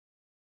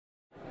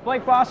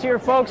Blake Boss here,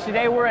 folks.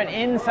 Today we're at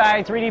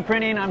Inside 3D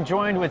Printing. I'm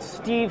joined with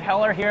Steve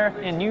Heller here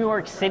in New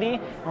York City.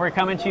 And we're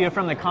coming to you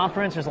from the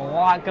conference. There's a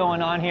lot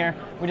going on here.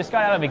 We just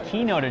got out of a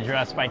keynote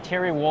address by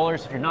Terry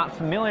Wohlers. If you're not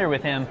familiar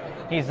with him,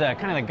 he's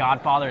kind of the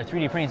godfather of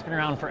 3D printing. He's been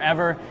around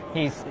forever.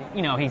 He's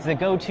the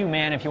go-to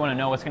man if you want to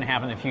know what's going to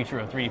happen in the future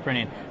of 3D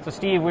printing. So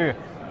Steve, we're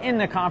in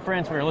the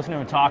conference, we were listening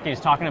to him talk. He was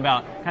talking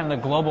about kind of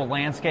the global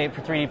landscape for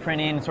 3D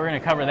printing, so we're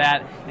going to cover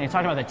that. And he's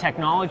talking about the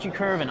technology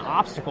curve and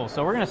obstacles.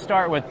 So we're going to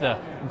start with the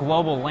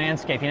global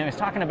landscape. He's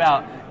talking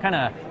about kind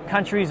of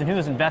countries and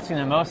who's investing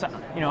the most.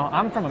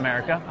 I'm from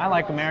America. I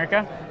like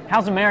America.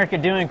 How's America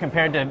doing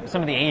compared to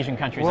some of the Asian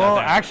countries out there? Well,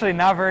 actually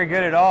not very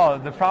good at all.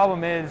 The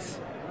problem is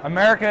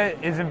America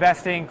is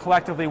investing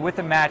collectively with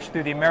the match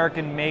through the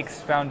American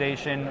Makes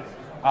Foundation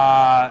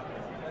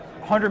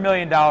 $100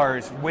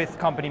 million with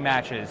company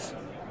matches.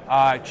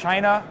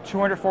 China,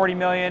 $240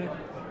 million.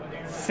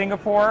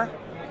 Singapore,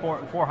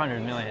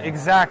 $400 million.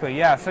 Exactly,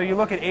 yeah. So you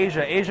look at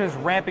Asia. Asia is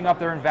ramping up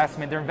their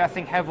investment. They're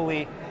investing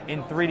heavily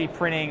in 3D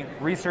printing,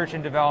 research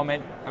and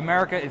development.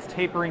 America is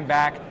tapering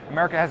back.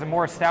 America has a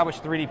more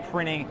established 3D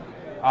printing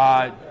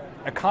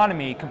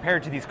economy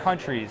compared to these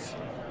countries.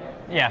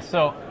 Yeah,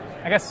 so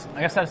I guess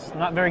that's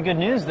not very good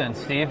news then,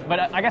 Steve.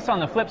 But I guess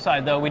on the flip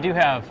side, though, we do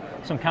have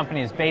some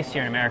companies based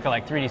here in America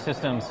like 3D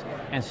Systems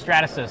and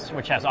Stratasys,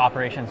 which has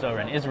operations over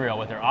in Israel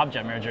with their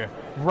object merger.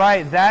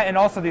 Right, that and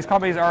also these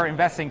companies are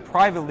investing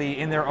privately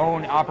in their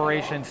own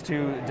operations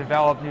to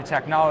develop new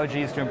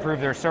technologies, to improve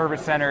their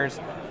service centers,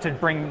 to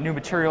bring new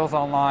materials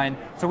online.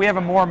 So we have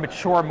a more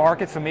mature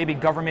market, so maybe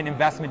government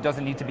investment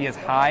doesn't need to be as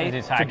high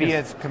to be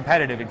as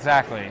competitive,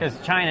 exactly. Because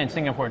China and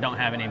Singapore don't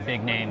have any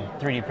big name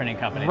 3D printing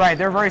companies. Right,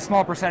 they're a very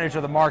small percentage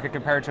of the market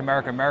compared to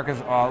America.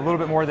 America's a little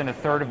bit more than a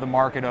third of the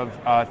market of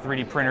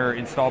 3D printer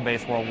install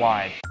base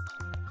worldwide.